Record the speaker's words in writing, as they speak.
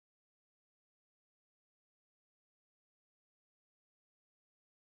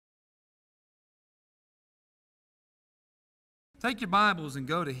Take your Bibles and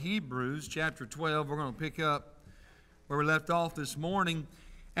go to Hebrews chapter 12. We're going to pick up where we left off this morning.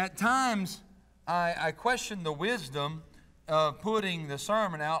 At times, I question the wisdom of putting the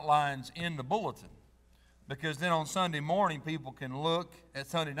sermon outlines in the bulletin, because then on Sunday morning people can look at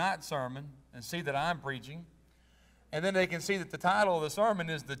Sunday night sermon and see that I'm preaching, and then they can see that the title of the sermon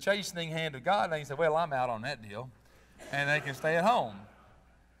is The Chastening Hand of God, and they can say, well, I'm out on that deal, and they can stay at home.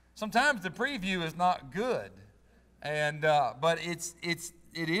 Sometimes the preview is not good. But it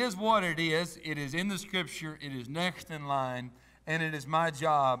is what it is. It is in the Scripture. It is next in line, and it is my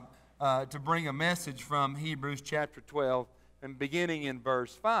job to bring a message from Hebrews chapter 12 and beginning in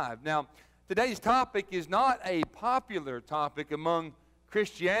verse 5. Now, today's topic is not a popular topic among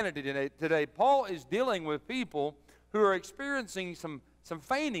Christianity today. Paul is dealing with people who are experiencing some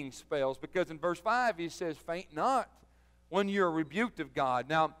fainting spells, because in verse 5 he says, "Faint not when you are rebuked of God."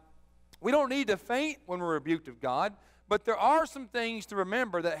 Now, we don't need to faint when we're rebuked of God, but there are some things to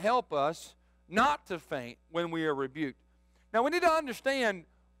remember that help us not to faint when we are rebuked. Now, we need to understand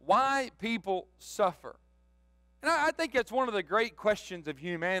why people suffer. And I think that's one of the great questions of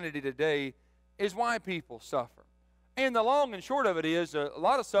humanity today, is why people suffer. And the long and short of it is, a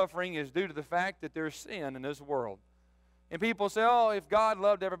lot of suffering is due to the fact that there's sin in this world. And people say, oh, if God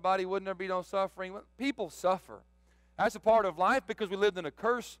loved everybody, wouldn't there be no suffering? Well, people suffer. That's a part of life, because we live in a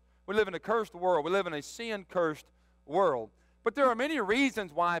cursed world. We live in a sin-cursed world. But there are many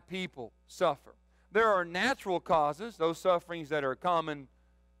reasons why people suffer. There are natural causes, those sufferings that are common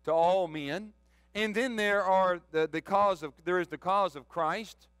to all men. And then there are there is the cause of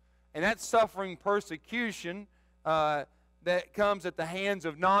Christ, and that's suffering persecution that comes at the hands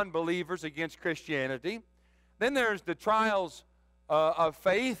of non-believers against Christianity. Then there's the trials of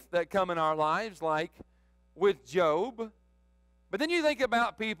faith that come in our lives, like with Job. But then you think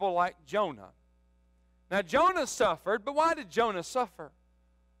about people like Jonah. Now, Jonah suffered, but why did Jonah suffer?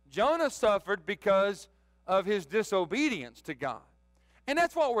 Jonah suffered because of his disobedience to God. And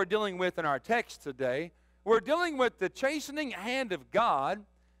that's what we're dealing with in our text today. We're dealing with the chastening hand of God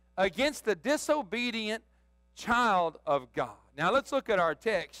against the disobedient child of God. Now, let's look at our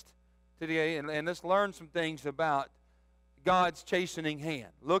text today, and let's learn some things about God's chastening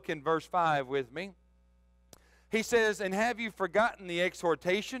hand. Look in verse 5 with me. He says, "And have you forgotten the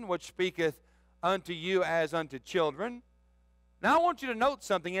exhortation which speaketh unto you as unto children?" Now I want you to note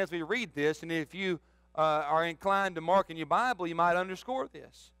something as we read this, and if you are inclined to mark in your Bible, you might underscore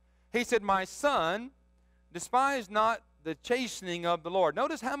this. He said, "My son, despise not the chastening of the Lord."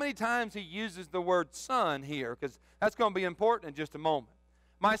 Notice how many times he uses the word son here, because that's going to be important in just a moment.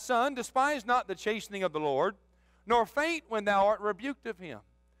 "My son, despise not the chastening of the Lord, nor faint when thou art rebuked of him.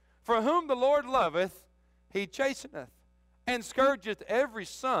 For whom the Lord loveth, he chasteneth, and scourgeth every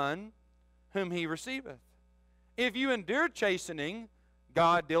son whom he receiveth. If you endure chastening,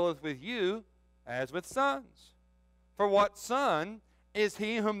 God dealeth with you as with sons. For what son is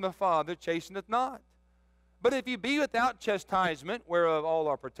he whom the Father chasteneth not? But if you be without chastisement, whereof all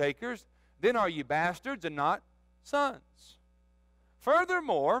are partakers, then are ye bastards and not sons.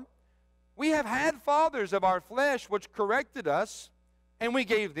 Furthermore, we have had fathers of our flesh which corrected us, and we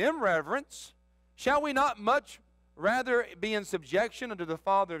gave them reverence. Shall we not much rather be in subjection unto the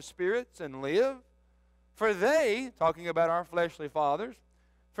Father of spirits and live? For they," talking about our fleshly fathers,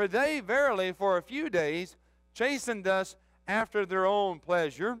 "for they verily for a few days chastened us after their own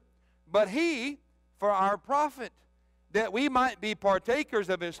pleasure, but he for our profit, that we might be partakers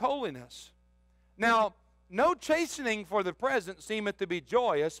of his holiness. Now, no chastening for the present seemeth to be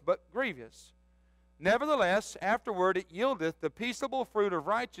joyous, but grievous. Nevertheless, afterward it yieldeth the peaceable fruit of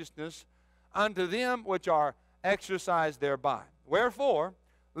righteousness unto them which are exercised thereby. Wherefore,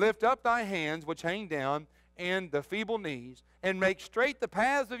 lift up thy hands which hang down, and the feeble knees, and make straight the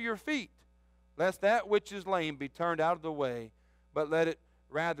paths of your feet, lest that which is lame be turned out of the way, but let it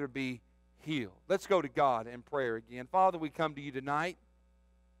rather be healed." Let's go to God in prayer again. Father, we come to you tonight,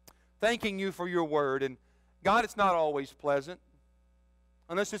 thanking you for your word. And God, it's not always pleasant.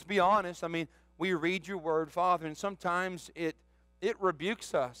 And let's just be honest. I mean, we read your word, Father, and sometimes it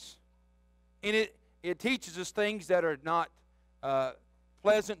rebukes us. And it teaches us things that are not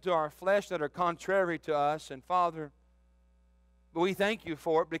pleasant to our flesh, that are contrary to us. And Father, we thank you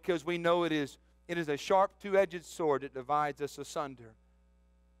for it, because we know it is a sharp two-edged sword that divides us asunder.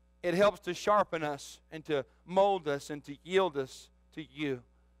 It helps to sharpen us and to mold us and to yield us to you.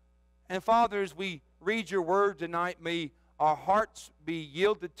 And Father, as we read your word tonight, may our hearts be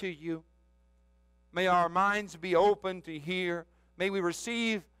yielded to you. May our minds be open to hear. May we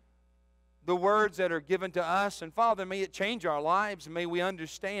receive the words that are given to us. And Father, may it change our lives. May we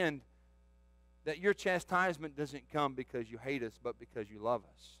understand that your chastisement doesn't come because you hate us, but because you love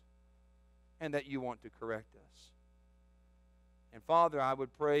us, and that you want to correct us. And Father, I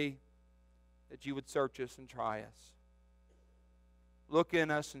would pray that you would search us and try us. Look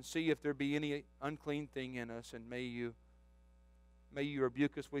in us and see if there be any unclean thing in us, and may you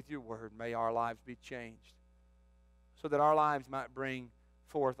rebuke us with your word. May our lives be changed so that our lives might bring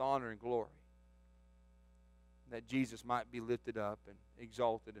forth honor and glory, that Jesus might be lifted up and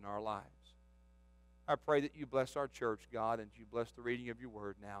exalted in our lives. I pray that you bless our church, God, and you bless the reading of your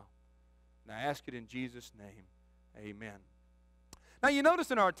word now. And I ask it in Jesus' name. Amen. Now you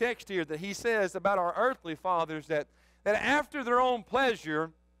notice in our text here that he says about our earthly fathers that after their own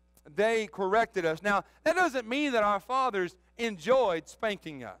pleasure, they corrected us. Now, that doesn't mean that our fathers enjoyed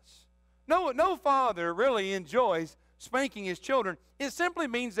spanking us. No father really enjoys spanking his children. It simply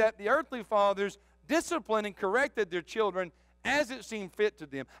means that the earthly fathers disciplined and corrected their children as it seemed fit to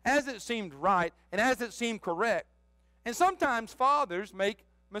them, as it seemed right, and as it seemed correct. And sometimes fathers make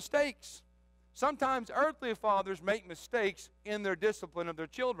mistakes. Sometimes earthly fathers make mistakes in their discipline of their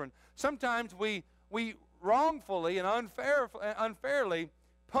children. Sometimes we wrongfully and unfairly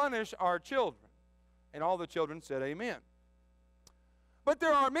punish our children. And all the children said amen. But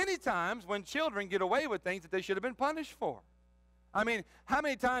there are many times when children get away with things that they should have been punished for. I mean, how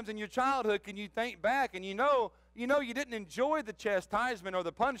many times in your childhood can you think back and you know you didn't enjoy the chastisement or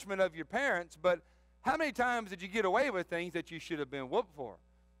the punishment of your parents, but how many times did you get away with things that you should have been whooped for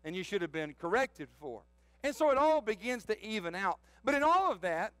and you should have been corrected for? And so it all begins to even out. But in all of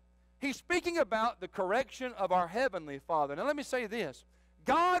that, he's speaking about the correction of our Heavenly Father. Now let me say this.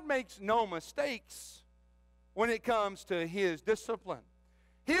 God makes no mistakes when it comes to His discipline.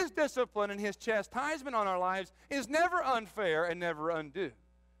 His discipline and His chastisement on our lives is never unfair and never undue.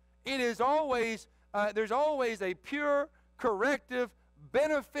 It is always, there's always a pure, corrective,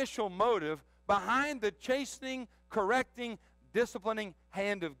 beneficial motive behind the chastening, correcting, disciplining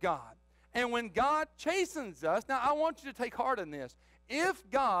hand of God. And when God chastens us, now I want you to take heart in this. If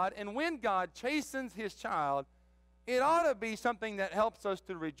God and when God chastens His child, it ought to be something that helps us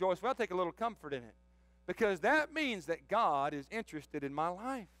to rejoice. Well, I'll take a little comfort in it. Because that means that God is interested in my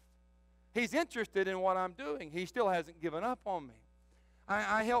life. He's interested in what I'm doing. He still hasn't given up on me.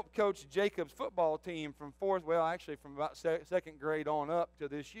 I helped coach Jacob's football team from from about second grade on up to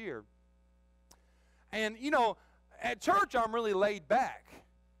this year. And, at church I'm really laid back.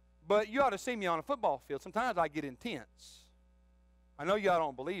 But you ought to see me on a football field. Sometimes I get intense. I know y'all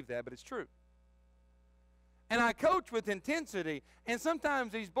don't believe that, but it's true. And I coach with intensity, and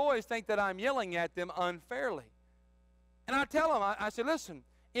sometimes these boys think that I'm yelling at them unfairly. And I tell them, I say, listen,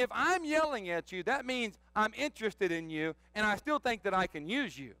 if I'm yelling at you, that means I'm interested in you, and I still think that I can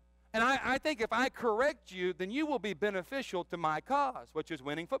use you. And I think if I correct you, then you will be beneficial to my cause, which is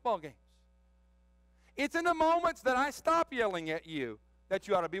winning football games. It's in the moments that I stop yelling at you that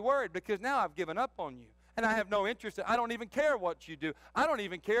you ought to be worried, because now I've given up on you. And I have no interest. I don't even care what you do. I don't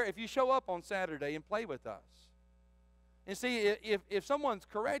even care if you show up on Saturday and play with us. And see, if someone's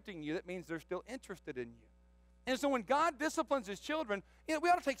correcting you, that means they're still interested in you. And so when God disciplines His children, we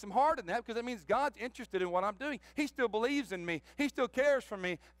ought to take some heart in that, because that means God's interested in what I'm doing. He still believes in me. He still cares for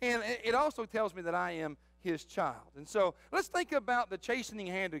me. And it also tells me that I am His child. And so let's think about the chastening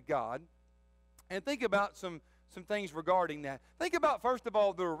hand of God and think about some things regarding that. Think about, first of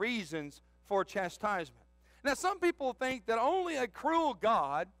all, the reasons for chastisement. Now, some people think that only a cruel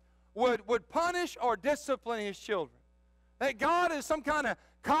God would punish or discipline His children. That God is some kind of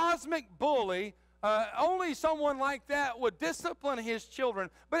cosmic bully. Only someone like that would discipline His children.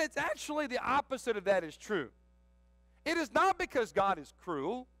 But it's actually the opposite of that is true. It is not because God is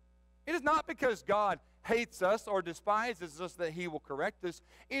cruel. It is not because God hates us or despises us that He will correct us.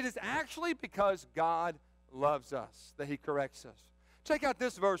 It is actually because God loves us that He corrects us. Check out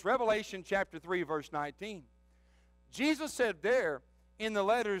this verse, Revelation chapter 3, verse 19. Jesus said there in the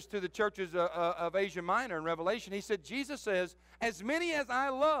letters to the churches of Asia Minor in Revelation, He said, Jesus says, as many as I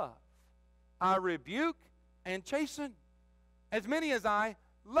love, I rebuke and chasten. As many as I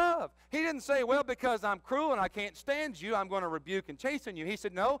love. He didn't say, well, because I'm cruel and I can't stand you, I'm going to rebuke and chasten you. He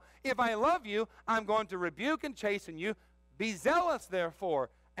said, no, if I love you, I'm going to rebuke and chasten you. Be zealous,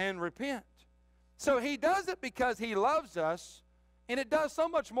 therefore, and repent. So He does it because He loves us, and it does so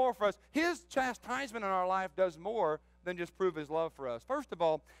much more for us. His chastisement in our life does more than just prove His love for us. First of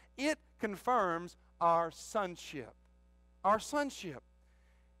all, it confirms our sonship. Our sonship.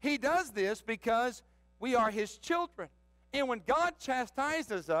 He does this because we are His children. And when God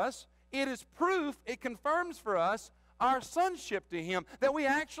chastises us, it is proof, it confirms for us our sonship to Him, that we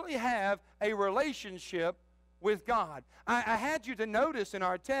actually have a relationship with God. I had you to notice in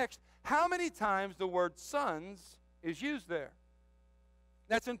our text how many times the word sons is used there.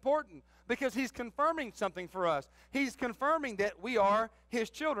 That's important because he's confirming something for us. He's confirming that we are his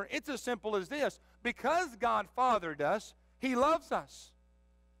children. It's as simple as this. Because God fathered us, he loves us.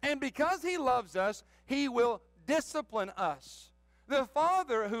 And because he loves us, he will discipline us. The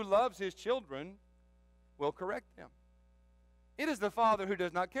father who loves his children will correct them. It is the father who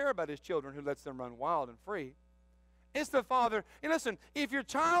does not care about his children who lets them run wild and free. It's the father. And listen, if your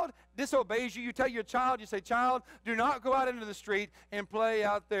child disobeys you, you tell your child, you say, child, do not go out into the street and play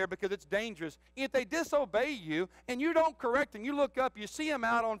out there because it's dangerous. If they disobey you and you don't correct them, you look up, you see them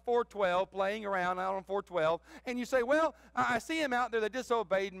out on 412, playing around out on 412, and you say, well, I see them out there, they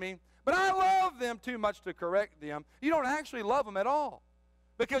disobeyed me, but I love them too much to correct them. You don't actually love them at all.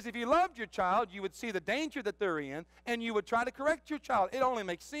 Because if you loved your child, you would see the danger that they're in, and you would try to correct your child. It only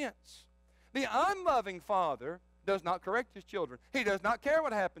makes sense. The unloving father does not correct his children. He does not care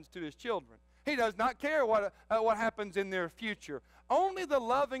what happens to his children. He does not care what happens in their future. Only the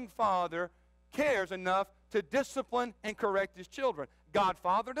loving father cares enough to discipline and correct his children. God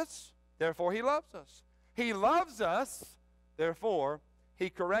fathered us, therefore he loves us. He loves us, therefore he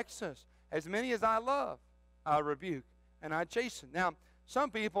corrects us. As many as I love, I rebuke and I chasten. Now, some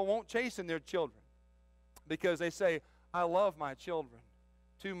people won't chasten their children because they say, I love my children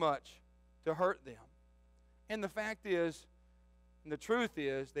too much to hurt them. And the fact is, and the truth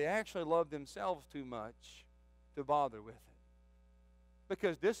is, they actually love themselves too much to bother with it.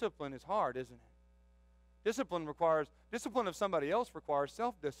 Because discipline is hard, isn't it? Discipline of somebody else requires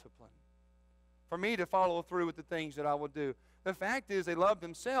self-discipline. For me to follow through with the things that I will do. The fact is, they love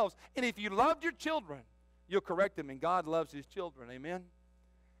themselves. And if you loved your children, you'll correct them. And God loves his children, amen?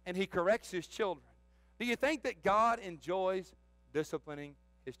 And he corrects his children. Do you think that God enjoys disciplining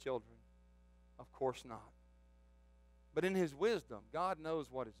his children? Of course not. But in his wisdom, God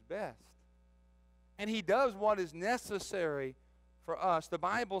knows what is best. And he does what is necessary for us. The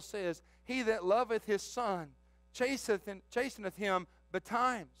Bible says, he that loveth his son chasteneth him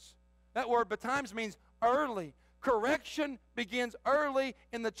betimes. That word betimes means early. Correction begins early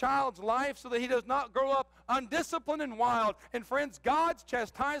in the child's life so that he does not grow up undisciplined and wild. And friends, God's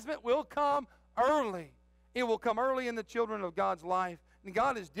chastisement will come early. It will come early in the children of God's life. And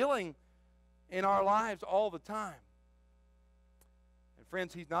God is dealing in our lives all the time. And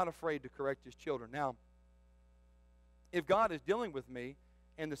friends, he's not afraid to correct his children. Now, if God is dealing with me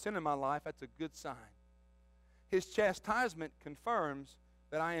and the sin in my life, that's a good sign. His chastisement confirms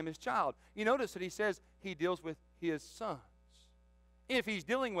that I am his child. You notice that he says he deals with his sons. If he's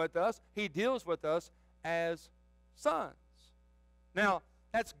dealing with us, he deals with us as sons. Now,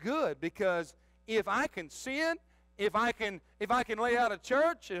 that's good because if I can sin, if I can lay out of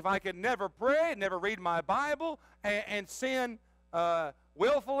church, if I can never pray, never read my Bible, and sin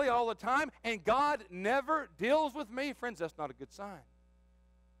willfully all the time, and God never deals with me, friends, that's not a good sign.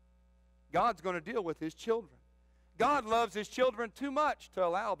 God's going to deal with his children. God loves his children too much to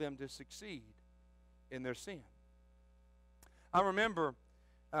allow them to succeed in their sin. I remember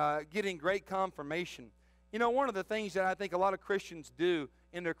getting great confirmation. You know, one of the things that I think a lot of Christians do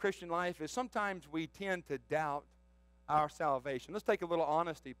in their Christian life is sometimes we tend to doubt our salvation. Let's take a little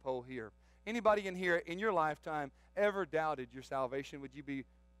honesty poll here. Anybody in here in your lifetime ever doubted your salvation? Would you be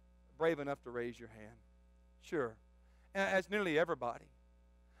brave enough to raise your hand? Sure. As nearly everybody.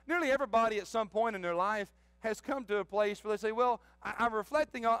 Nearly everybody at some point in their life has come to a place where they say, well, I'm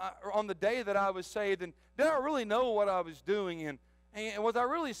reflecting on the day that I was saved, and did I really know what I was doing, and was I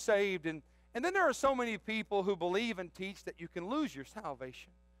really saved? And then there are so many people who believe and teach that you can lose your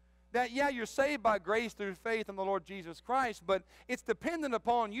salvation. That, yeah, you're saved by grace through faith in the Lord Jesus Christ, but it's dependent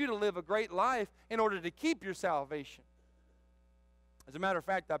upon you to live a great life in order to keep your salvation. As a matter of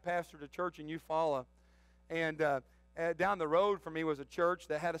fact, I pastored a church in Eufaula, and down the road from me was a church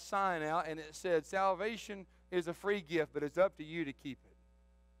that had a sign out, and it said, salvation is a free gift, but it's up to you to keep it.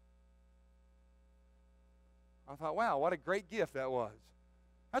 I thought, wow, what a great gift that was.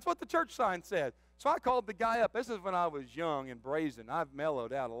 That's what the church sign said. So I called the guy up. This is when I was young and brazen. I've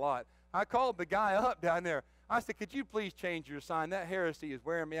mellowed out a lot. I called the guy up down there. I said, could you please change your sign? That heresy is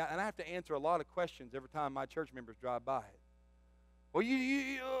wearing me out, and I have to answer a lot of questions every time my church members drive by it. Well,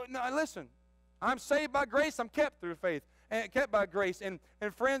 no, listen. I'm saved by grace. I'm kept through faith and kept by grace. And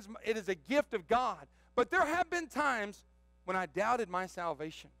friends, it is a gift of God. But there have been times when I doubted my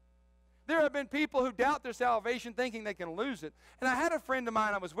salvation. There have been people who doubt their salvation thinking they can lose it. And I had a friend of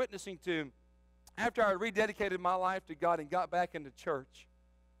mine I was witnessing to after I rededicated my life to God and got back into church.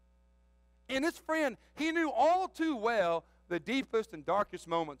 And this friend, he knew all too well the deepest and darkest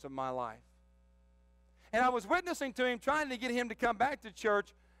moments of my life. And I was witnessing to him, trying to get him to come back to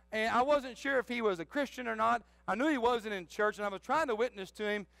church. and I wasn't sure if he was a Christian or not. I knew he wasn't in church, and I was trying to witness to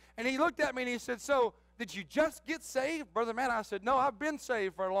him. And he looked at me and he said, "So, did you just get saved, Brother Matt?" I said, "No, I've been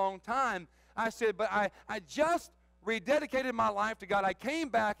saved for a long time." I said, "But I just rededicated my life to God. I came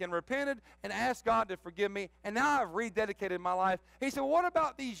back and repented and asked God to forgive me, and now I've rededicated my life." He said, "Well, what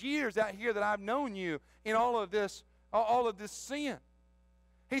about these years out here that I've known you in all of this sin?"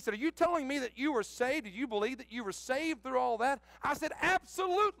 He said, "Are you telling me that you were saved? Did you believe that you were saved through all that?" I said,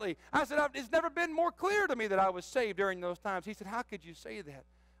 "Absolutely." I said, "It's never been more clear to me that I was saved during those times." He said, "How could you say that?"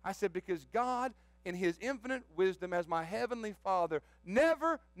 I said, "Because God, in his infinite wisdom as my heavenly Father,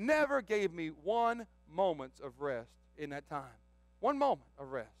 never gave me one moment of rest in that time. One moment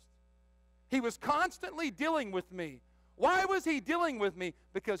of rest. He was constantly dealing with me. Why was he dealing with me?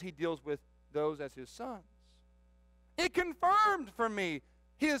 Because he deals with those as his sons. It confirmed for me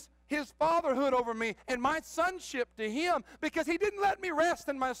his fatherhood over me and my sonship to him, because he didn't let me rest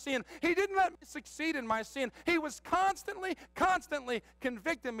in my sin. He didn't let me succeed in my sin. He was constantly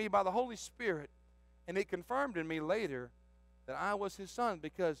convicting me by the Holy Spirit. And it confirmed in me later that I was his son,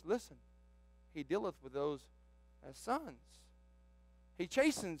 because, listen, he dealeth with those as sons. He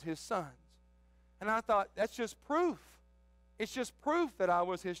chastens his sons. And I thought, that's just proof. It's just proof that I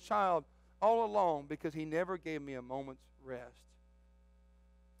was his child all along, because he never gave me a moment's rest.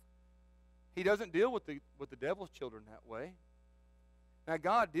 He doesn't deal with the devil's children that way. Now,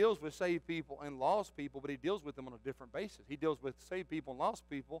 God deals with saved people and lost people, but he deals with them on a different basis. He deals with saved people and lost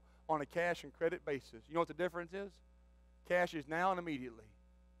people on a cash and credit basis. You know what the difference is? Cash is now and immediately.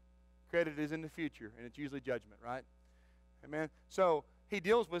 Credit is in the future, and it's usually judgment, right? Amen? So he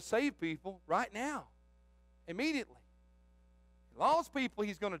deals with saved people right now, immediately. Lost people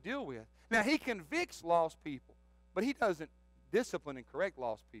he's going to deal with. Now, he convicts lost people, but he doesn't discipline and correct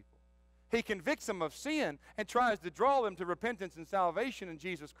lost people. He convicts them of sin and tries to draw them to repentance and salvation in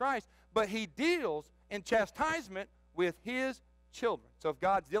Jesus Christ, but he deals in chastisement with his children. So if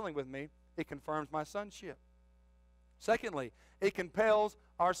God's dealing with me, it confirms my sonship. Secondly, it compels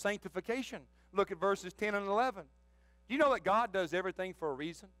our sanctification. Look at verses 10 and 11. Do you know that God does everything for a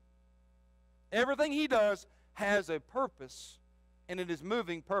reason? Everything he does has a purpose, and it is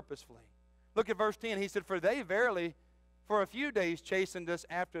moving purposefully. Look at verse 10. He said, "For they verily for a few days chastened us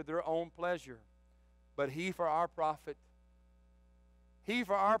after their own pleasure, but he for our profit,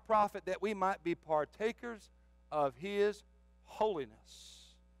 that we might be partakers of his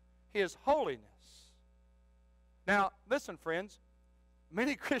holiness." His holiness. Now, listen, friends,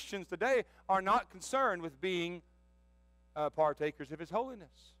 many Christians today are not concerned with being partakers of his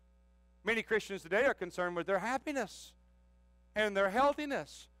holiness. Many Christians today are concerned with their happiness and their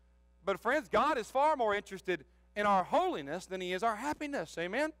healthiness. But friends, God is far more interested in our holiness than he is our happiness.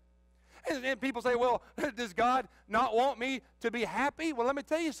 Amen? And people say, "Well, does God not want me to be happy?" Well, let me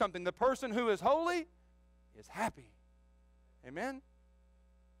tell you something. The person who is holy is happy. Amen?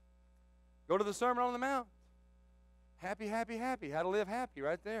 Go to the Sermon on the Mount. Happy, happy, happy. How to live happy,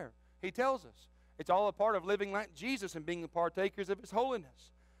 right there. He tells us. It's all a part of living like Jesus and being the partakers of his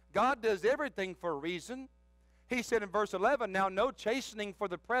holiness. God does everything for a reason. He said in verse 11, "Now no chastening for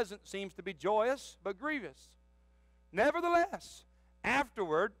the present seems to be joyous, but grievous. Nevertheless,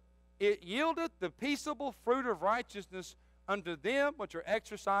 afterward it yieldeth the peaceable fruit of righteousness unto them which are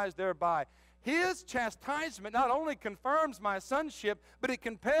exercised thereby." His chastisement not only confirms my sonship, but it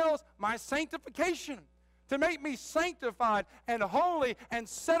compels my sanctification, to make me sanctified and holy and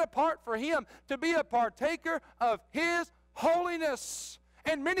set apart for him, to be a partaker of his holiness.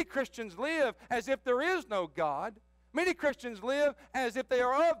 And many Christians live as if there is no God. Many Christians live as if they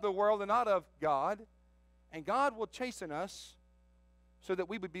are of the world and not of God. And God will chasten us so that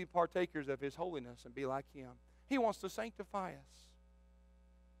we would be partakers of his holiness and be like him. He wants to sanctify us.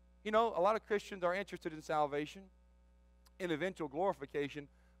 You know, a lot of Christians are interested in salvation, in eventual glorification,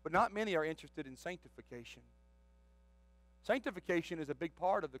 but not many are interested in sanctification. Sanctification is a big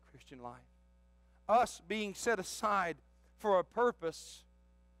part of the Christian life. Us being set aside for a purpose.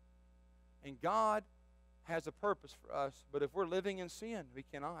 And God has a purpose for us, but if we're living in sin, we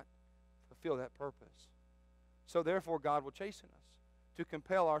cannot fulfill that purpose. So therefore, God will chasten us to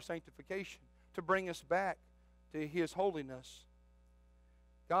compel our sanctification, to bring us back to his holiness.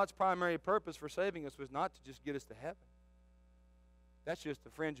 God's primary purpose for saving us was not to just get us to heaven. That's just the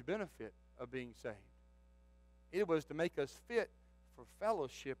fringe benefit of being saved. It was to make us fit for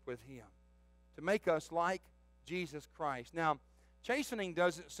fellowship with him, to make us like Jesus Christ. Now, chastening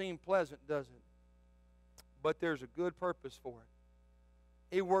doesn't seem pleasant, does it? But there's a good purpose for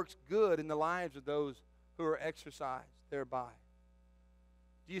it. It works good in the lives of those who are exercised thereby.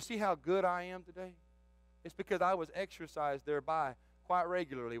 Do you see how good I am today? It's because I was exercised thereby quite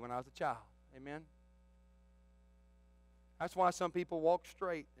regularly when I was a child. Amen? That's why some people walk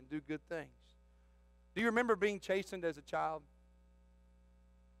straight and do good things. Do you remember being chastened as a child?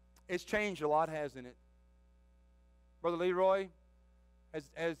 It's changed a lot, hasn't it? Brother Leroy,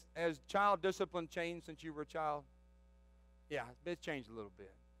 has child discipline changed since you were a child? Yeah, it's changed a little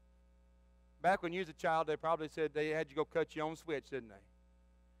bit. Back when you was a child, they probably said they had you go cut your own switch, didn't they?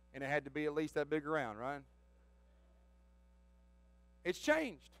 And it had to be at least that big around, right? It's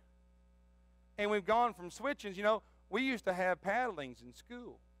changed. And we've gone from switchings. You know, we used to have paddlings in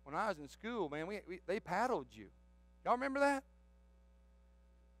school. When I was in school, man, they paddled you. Y'all remember that?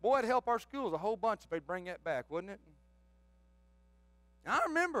 Boy, it'd help our schools a whole bunch if they'd bring that back, wouldn't it? I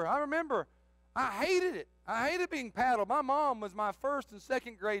remember. I hated it. I hated being paddled. My mom was my first and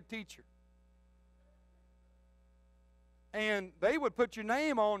second grade teacher. And they would put your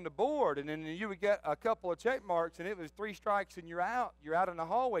name on the board, and then you would get a couple of check marks, and it was 3 strikes and you're out. You're out in the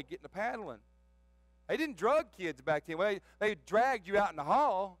hallway getting the paddling. They didn't drug kids back then. Well, they dragged you out in the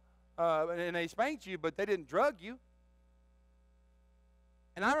hall, and they spanked you, but they didn't drug you.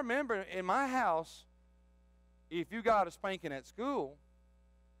 And I remember in my house, if you got a spanking at school,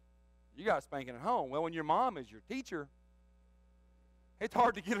 you got a spanking at home. Well, when your mom is your teacher, it's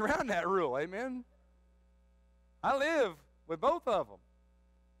hard to get around that rule. Amen? I lived with both of them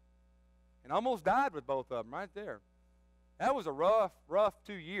and almost died with both of them right there. That was a rough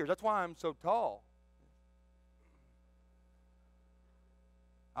 2 years. That's why I'm so tall.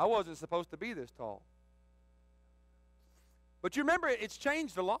 I wasn't supposed to be this tall. But you remember, it's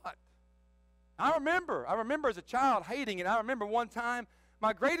changed a lot. I remember as a child hating it. I remember one time,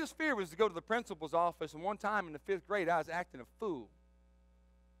 my greatest fear was to go to the principal's office, and one time in the 5th grade, I was acting a fool.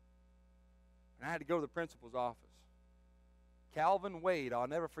 And I had to go to the principal's office. Calvin Wade, I'll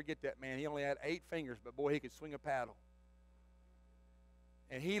never forget that man. He only had 8 fingers, but boy, he could swing a paddle.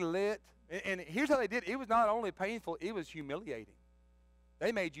 And he lit, and here's how they did it. It was not only painful, it was humiliating.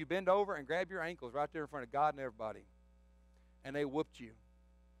 They made you bend over and grab your ankles right there in front of God and everybody. And they whooped you.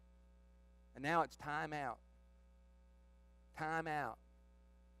 And now it's time out. Time out.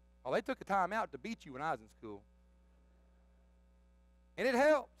 Well, they took a time out to beat you when I was in school. And it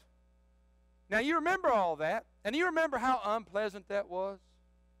helped. Now, you remember all that, and you remember how unpleasant that was.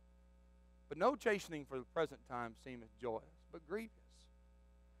 But no chastening for the present time seemeth joyous, but grievous.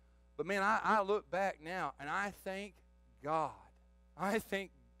 But, man, I look back now, and I thank God. I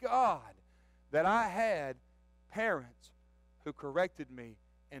thank God that I had parents who corrected me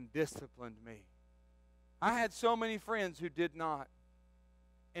and disciplined me. I had so many friends who did not.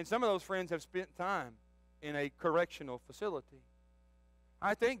 And some of those friends have spent time in a correctional facility.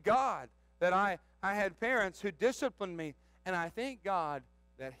 I thank God that I had parents who disciplined me, and I thank God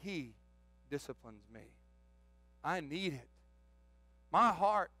that He disciplines me. I need it. My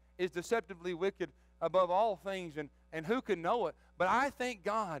heart is deceptively wicked above all things, and who can know it? But I thank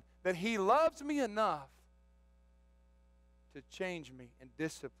God that He loves me enough to change me and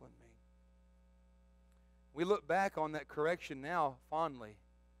discipline me. We look back on that correction now fondly,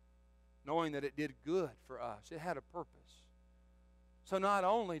 knowing that it did good for us. It had a purpose. So not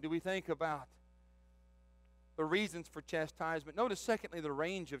only do we think about the reasons for chastisement, notice secondly the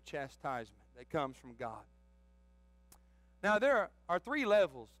range of chastisement that comes from God. Now there are 3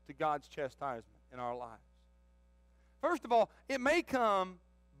 levels to God's chastisement in our lives. First of all, it may come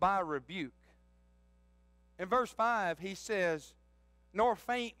by rebuke. In verse 5, he says, "Nor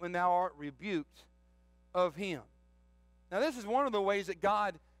faint when thou art rebuked of him." Now this is one of the ways that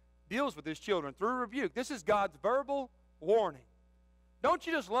God deals with His children, through rebuke. This is God's verbal warning. Don't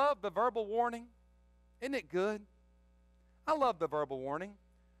you just love the verbal warning? Isn't it good? I love the verbal warning.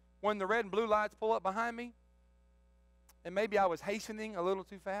 When the red and blue lights pull up behind me, and maybe I was hastening a little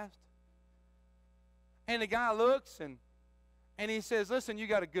too fast, and the guy looks and he says, "Listen, you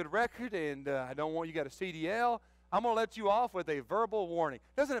got a good record, and I don't want you got a CDL. I'm going to let you off with a verbal warning."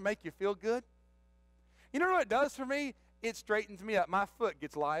 Doesn't it make you feel good? You know what it does for me? It straightens me up. My foot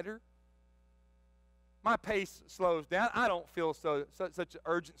gets lighter. My pace slows down. I don't feel such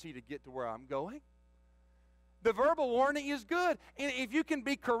urgency to get to where I'm going. The verbal warning is good. And if you can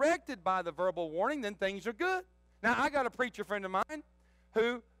be corrected by the verbal warning, then things are good. Now, I got a preacher friend of mine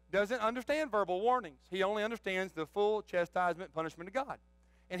who doesn't understand verbal warnings. He only understands the full chastisement punishment of God.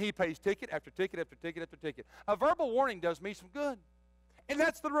 And he pays ticket after ticket after ticket after ticket. A verbal warning does me some good. And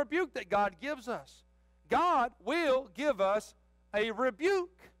that's the rebuke that God gives us. God will give us a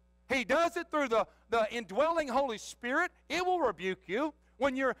rebuke. He does it through the indwelling Holy Spirit. It will rebuke you.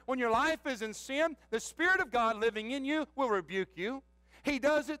 When your life is in sin, the Spirit of God living in you will rebuke you. He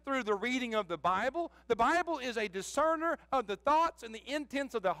does it through the reading of the Bible. The Bible is a discerner of the thoughts and the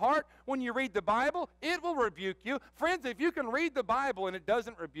intents of the heart. When you read the Bible, it will rebuke you. Friends, if you can read the Bible and it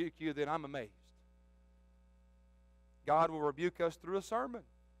doesn't rebuke you, then I'm amazed. God will rebuke us through a sermon.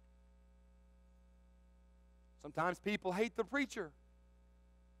 Sometimes people hate the preacher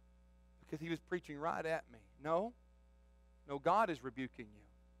because he was preaching right at me. No, God is rebuking you.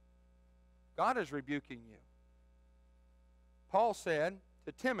 God is rebuking you. Paul said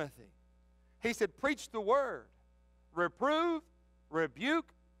to Timothy, he said, preach the word, reprove,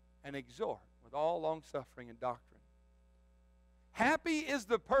 rebuke, and exhort with all longsuffering and doctrine. Happy is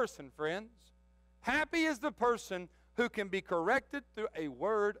the person, friends. Happy is the person who can be corrected through a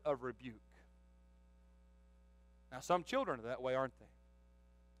word of rebuke. Now, some children are that way, aren't they?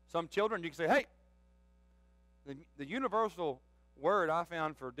 Some children, you can say, hey, the universal word I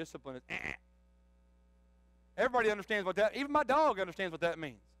found for discipline is eh. Everybody understands what that, even my dog understands what that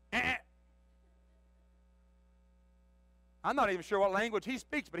means. Eh. I'm not even sure what language he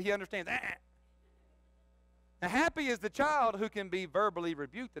speaks, but he understands eh. Now, happy is the child who can be verbally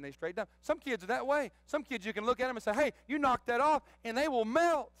rebuked and they straighten up. Some kids are that way. Some kids, you can look at them and say, hey, you knocked that off, and they will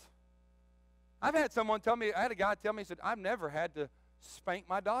melt. I've had someone tell me, I had a guy tell me, he said, I've never had to spank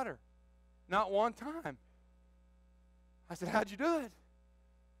my daughter. Not one time. I said, how'd you do it?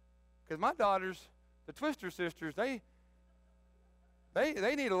 Because my daughters, the Twister sisters, they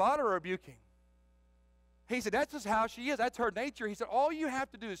need a lot of rebuking. He said, that's just how she is. That's her nature. He said, all you have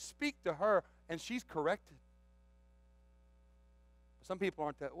to do is speak to her, and she's corrected. Some people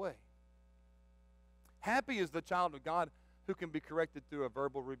aren't that way. Happy is the child of God who can be corrected through a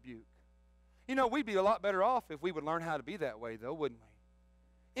verbal rebuke. You know, we'd be a lot better off if we would learn how to be that way, though, wouldn't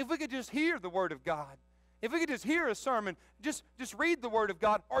we? If we could just hear the Word of God. If we could just hear a sermon, just read the Word of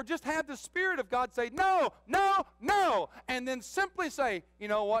God, or just have the Spirit of God say, no, no, no, and then simply say, you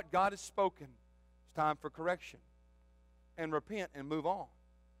know what, God has spoken. It's time for correction. And repent and move on.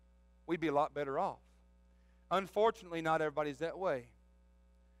 We'd be a lot better off. Unfortunately, not everybody's that way.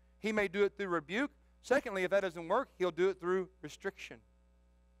 He may do it through rebuke. Secondly, if that doesn't work, he'll do it through restriction.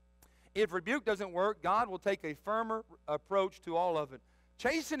 If rebuke doesn't work, God will take a firmer approach to all of it.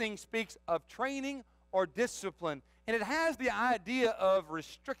 Chastening speaks of training or discipline, and it has the idea of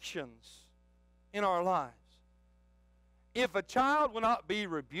restrictions in our lives. If a child will not be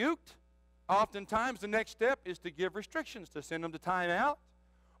rebuked, oftentimes the next step is to give restrictions, to send them to time out,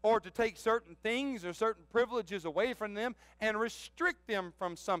 or to take certain things or certain privileges away from them and restrict them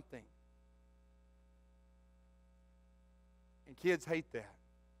from something. And kids hate that.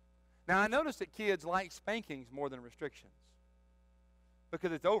 Now, I notice that kids like spankings more than restrictions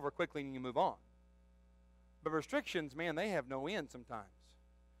because it's over quickly and you move on. But restrictions, man, they have no end sometimes.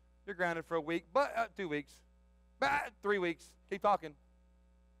 You're grounded for a week, but 2 weeks, but 3 weeks. Keep talking.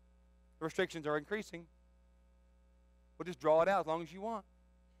 The restrictions are increasing. We'll just draw it out as long as you want.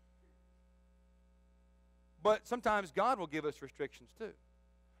 But sometimes God will give us restrictions too.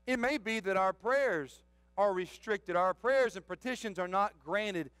 It may be that our prayers are restricted. Our prayers and petitions are not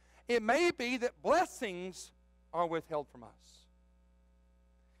granted. It may be that blessings are withheld from us.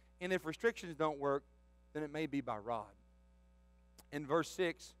 And if restrictions don't work, then it may be by rod. In verse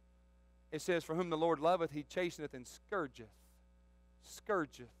 6, it says, for whom the Lord loveth, he chasteneth and scourgeth.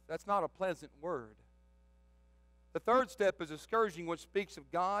 Scourgeth. That's not a pleasant word. The third step is a scourging, which speaks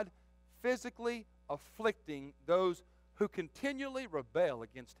of God physically afflicting those who continually rebel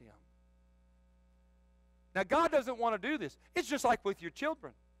against him. Now, God doesn't want to do this. It's just like with your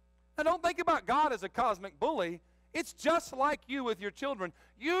children. Now, don't think about God as a cosmic bully. It's just like you with your children.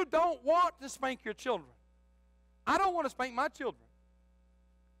 You don't want to spank your children. I don't want to spank my children.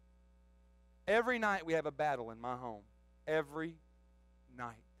 Every night we have a battle in my home. Every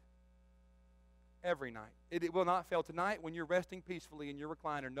night. Every night. It will not fail. Tonight, when you're resting peacefully in your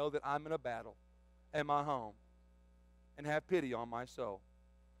recliner, know that I'm in a battle at my home and have pity on my soul.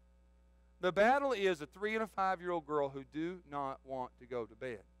 The battle is a 3- and 5-year-old girl who do not want to go to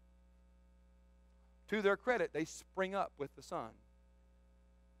bed. To their credit, they spring up with the sun.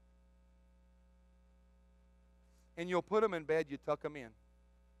 And you'll put them in bed, you tuck them in.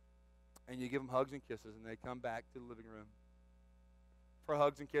 And you give them hugs and kisses, and they come back to the living room for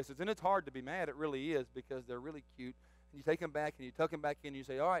hugs and kisses. And it's hard to be mad, it really is, because they're really cute. And you take them back, and you tuck them back in, and you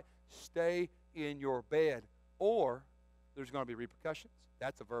say, all right, stay in your bed, or there's going to be repercussions.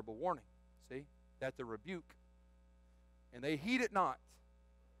 That's a verbal warning. See? That's a rebuke. And they heed it not,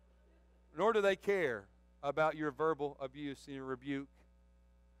 nor do they care about your verbal abuse and your rebuke.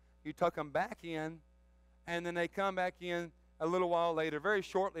 You tuck them back in, and then they come back in a little while later, very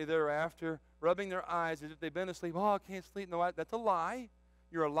shortly thereafter, rubbing their eyes as if they've been asleep. Oh, I can't sleep. No, that's a lie.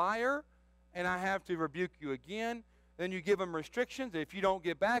 You're a liar, and I have to rebuke you again. Then you give them restrictions. If you don't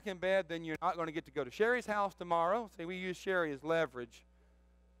get back in bed, then you're not going to get to go to Sherry's house tomorrow. See, we use Sherry as leverage.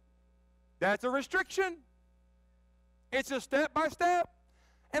 That's a restriction. It's a step-by-step.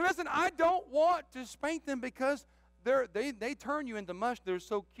 And listen, I don't want to spank them because they turn you into mush. They're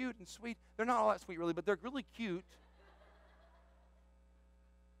so cute and sweet. They're not all that sweet, really, but they're really cute.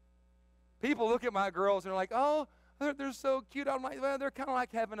 People look at my girls and they're like, oh, they're so cute. I'm like, well, they're kind of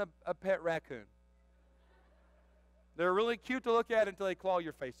like having a pet raccoon. They're really cute to look at until they claw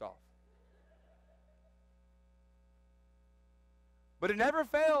your face off. But it never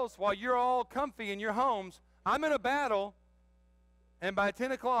fails while you're all comfy in your homes. I'm in a battle, and by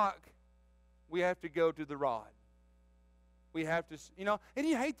 10 o'clock, we have to go to the rod. We have to, and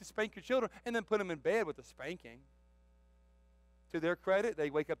you hate to spank your children and then put them in bed with a spanking. To their credit, they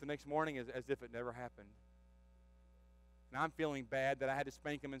wake up the next morning as if it never happened. And I'm feeling bad that I had to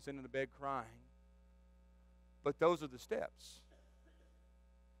spank them and send them to bed crying. But those are the steps.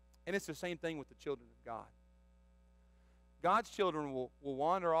 And it's the same thing with the children of God. God's children will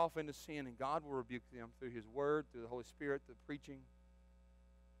wander off into sin, and God will rebuke them through His Word, through the Holy Spirit, through preaching.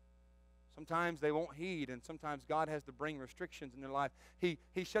 Sometimes they won't heed, and sometimes God has to bring restrictions in their life. He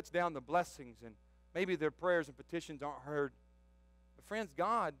shuts down the blessings, and maybe their prayers and petitions aren't heard. But friends,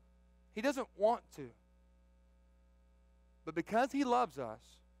 God, He doesn't want to. But because He loves us,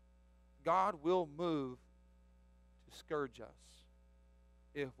 God will move to scourge us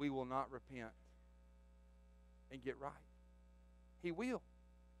if we will not repent and get right. He will.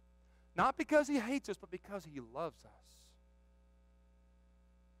 Not because He hates us, but because He loves us.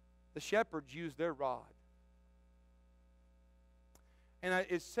 The shepherds used their rod. And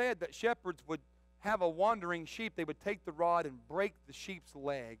it's said that shepherds would have a wandering sheep. They would take the rod and break the sheep's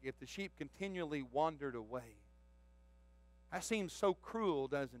leg if the sheep continually wandered away. That seems so cruel,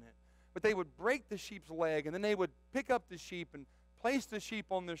 doesn't it? But they would break the sheep's leg, and then they would pick up the sheep and place the sheep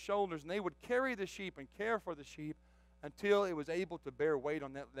on their shoulders, and they would carry the sheep and care for the sheep until it was able to bear weight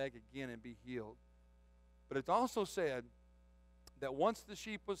on that leg again and be healed. But it's also said that once the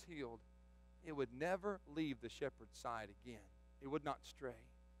sheep was healed, it would never leave the shepherd's side again. It would not stray.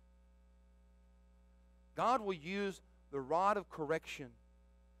 God will use the rod of correction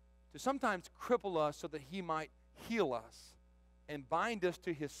to sometimes cripple us so that He might heal us and bind us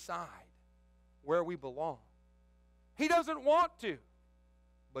to His side where we belong. He doesn't want to,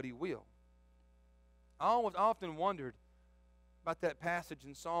 but He will. I often wondered about that passage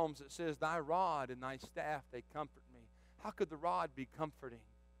in Psalms that says, Thy rod and Thy staff, they comfort me. How could the rod be comforting?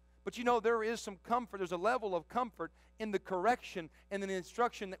 But there is some comfort. There's a level of comfort in the correction and the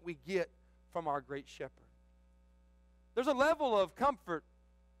instruction that we get from our great shepherd. There's a level of comfort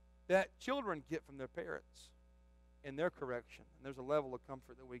that children get from their parents in their correction. And there's a level of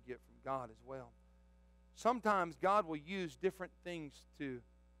comfort that we get from God as well. Sometimes God will use different things to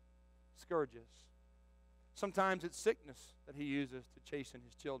scourge us. Sometimes it's sickness that He uses to chasten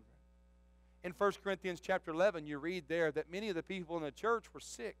His children. In 1 Corinthians chapter 11, you read there that many of the people in the church were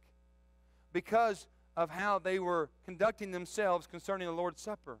sick because of how they were conducting themselves concerning the Lord's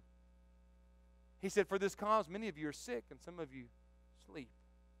Supper. He said, for this cause, many of you are sick and some of you sleep.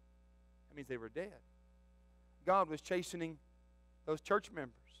 That means they were dead. God was chastening those church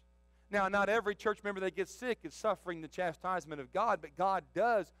members. Now, not every church member that gets sick is suffering the chastisement of God, but God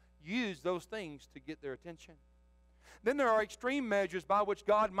does use those things to get their attention. Then there are extreme measures by which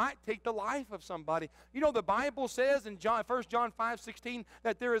God might take the life of somebody. The Bible says in 1 John 5:16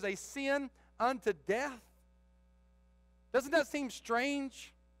 that there is a sin unto death. Doesn't that seem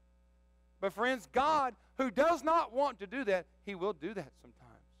strange? But friends, God, who does not want to do that, He will do that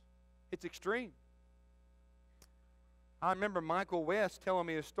sometimes. It's extreme. I remember Michael West telling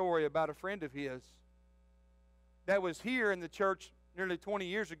me a story about a friend of his that was here in the church nearly 20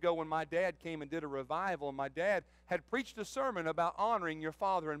 years ago when my dad came and did a revival. And my dad had preached a sermon about honoring your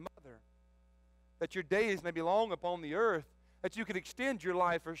father and mother, that your days may be long upon the earth, that you could extend your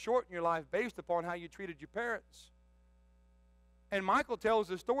life or shorten your life based upon how you treated your parents. And Michael tells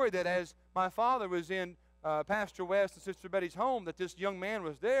the story that as my father was in Pastor West and Sister Betty's home, that this young man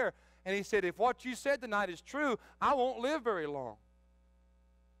was there, and he said, if what you said tonight is true, I won't live very long.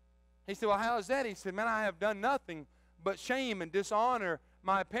 He said, well, how is that? He said, man, I have done nothing but shame and dishonor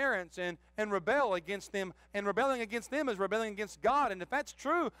my parents and rebel against them. And rebelling against them is rebelling against God. And if that's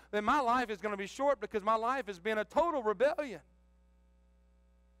true, then my life is going to be short because my life has been a total rebellion.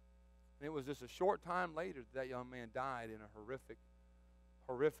 And it was just a short time later that young man died in a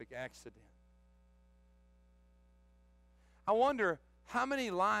horrific accident. I wonder how many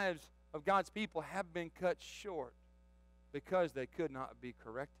lives of God's people have been cut short because they could not be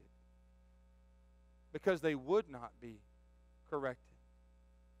corrected. Because they would not be corrected.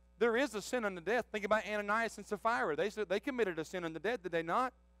 There is a sin unto death. Think about Ananias and Sapphira. They committed a sin unto death, did they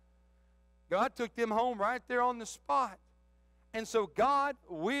not? God took them home right there on the spot. And so God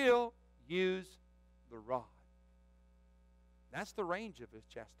will use the rod. That's the range of His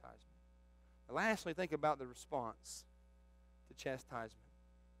chastisement. And lastly, think about the response to chastisement.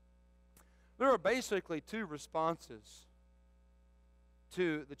 There are basically two responses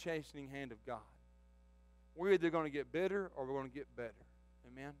to the chastening hand of God. We're either going to get bitter or we're going to get better.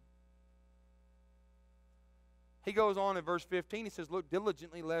 Amen? He goes on in verse 15. He says, look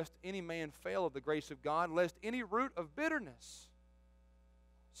diligently lest any man fail of the grace of God, lest any root of bitterness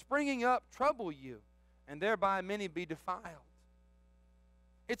springing up trouble you, and thereby many be defiled.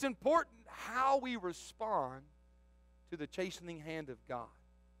 It's important how we respond to the chastening hand of God.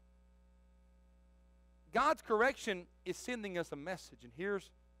 God's correction is sending us a message, and here's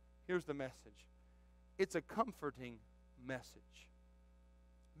the message. It's a comforting message.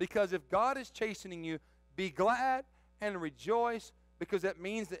 Because if God is chastening you, be glad and rejoice, because that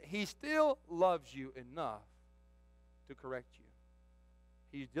means that He still loves you enough to correct you.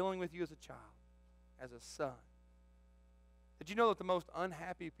 He's dealing with you as a child, as a son. Did you know that the most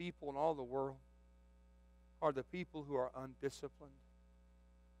unhappy people in all the world are the people who are undisciplined?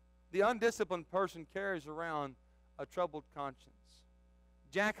 The undisciplined person carries around a troubled conscience.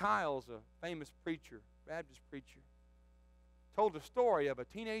 Jack Hyles, a famous preacher, Baptist preacher, told a story of a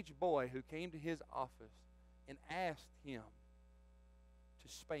teenage boy who came to his office and asked him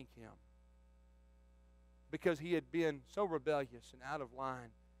to spank him because he had been so rebellious and out of line.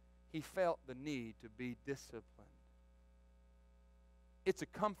 He felt the need to be disciplined. It's a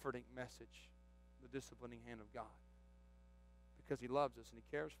comforting message, the disciplining hand of God, because He loves us and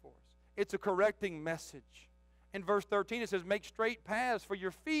He cares for us. It's a correcting message. In verse 13 it says, make straight paths for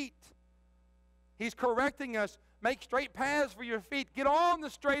your feet. He's correcting us. Make straight paths for your feet. Get on the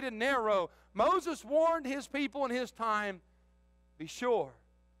straight and narrow. Moses warned his people in his time, be sure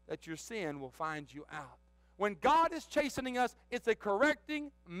that your sin will find you out. When God is chastening us, it's a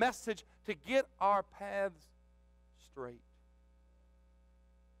correcting message to get our paths straight.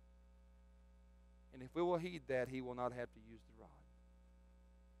 And if we will heed that, He will not have to use the rod.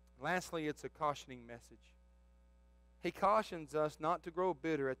 Lastly, it's a cautioning message. He cautions us not to grow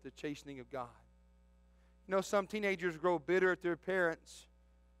bitter at the chastening of God. You know, some teenagers grow bitter at their parents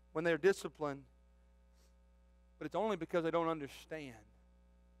when they're disciplined, but it's only because they don't understand.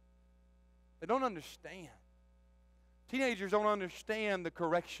 They don't understand. Teenagers don't understand the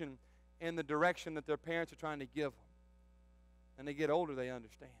correction and the direction that their parents are trying to give them. And they get older, they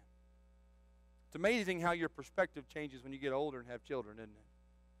understand. It's amazing how your perspective changes when you get older and have children, isn't it?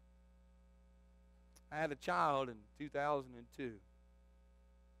 I had a child in 2002.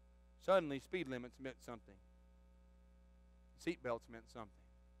 Suddenly, speed limits meant something. Seatbelts meant something.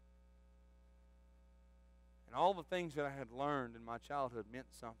 And all the things that I had learned in my childhood meant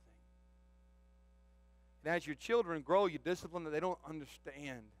something. And as your children grow, you discipline them. They don't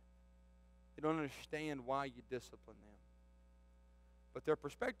understand. They don't understand why you discipline them. But their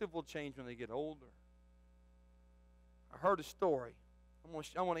perspective will change when they get older. I heard a story.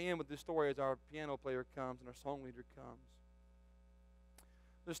 I want to end with this story as our piano player comes and our song leader comes.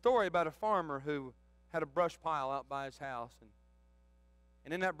 The story about a farmer who had a brush pile out by his house,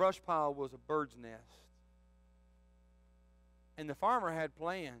 and in that brush pile was a bird's nest. And the farmer had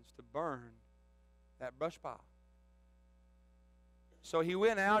plans to burn that brush pile. So he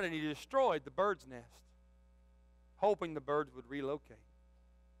went out and he destroyed the bird's nest, hoping the birds would relocate.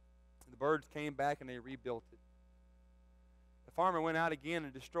 And the birds came back and they rebuilt it. The farmer went out again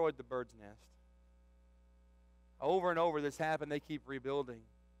and destroyed the bird's nest. Over and over this happened. They keep rebuilding,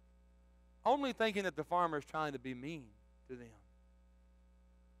 only thinking that the farmer is trying to be mean to them.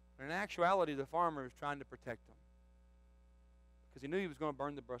 But in actuality, the farmer is trying to protect them because he knew he was going to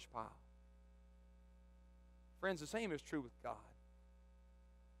burn the brush pile. Friends, the same is true with God.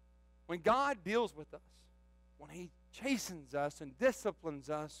 When God deals with us, when He chastens us and disciplines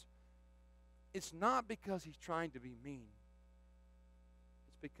us, it's not because He's trying to be mean.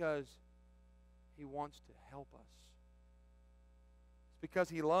 It's because He wants to help us. It's because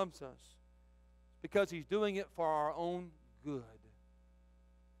He loves us. It's because He's doing it for our own good.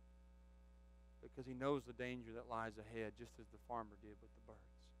 Because He knows the danger that lies ahead, just as the farmer did with the birds.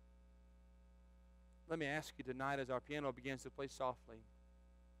 Let me ask you tonight, as our piano begins to play softly,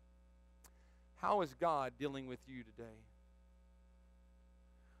 how is God dealing with you today?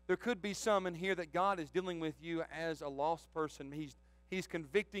 There could be some in here that God is dealing with you as a lost person. He's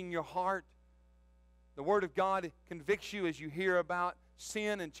convicting your heart. The Word of God convicts you as you hear about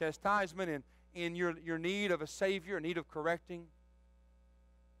sin and chastisement and in your need of a Savior, need of correcting.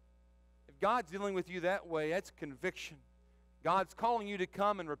 If God's dealing with you that way, that's conviction. God's calling you to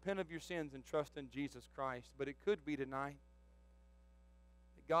come and repent of your sins and trust in Jesus Christ. But it could be tonight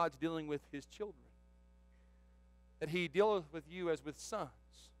that God's dealing with His children, that He deals with you as with sons.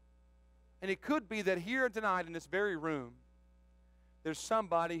 And it could be that here tonight in this very room, there's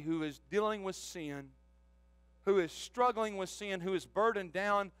somebody who is dealing with sin, who is struggling with sin, who is burdened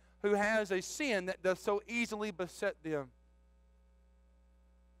down, who has a sin that does so easily beset them.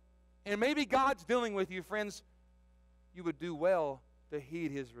 And maybe God's dealing with you, friends. You would do well to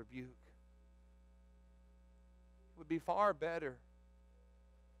heed His rebuke. It would be far better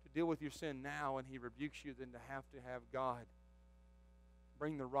to deal with your sin now when He rebukes you than to have God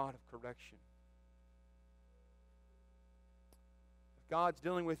bring the rod of correction. If God's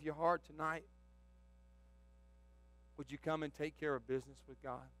dealing with your heart tonight, would you come and take care of business with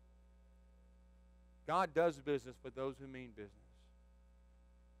God? God does business with those who mean business.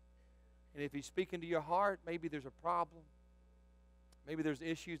 And if He's speaking to your heart, maybe there's a problem. Maybe there's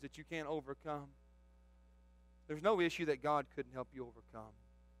issues that you can't overcome. There's no issue that God couldn't help you overcome.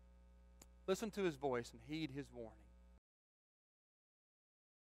 Listen to His voice and heed His warning.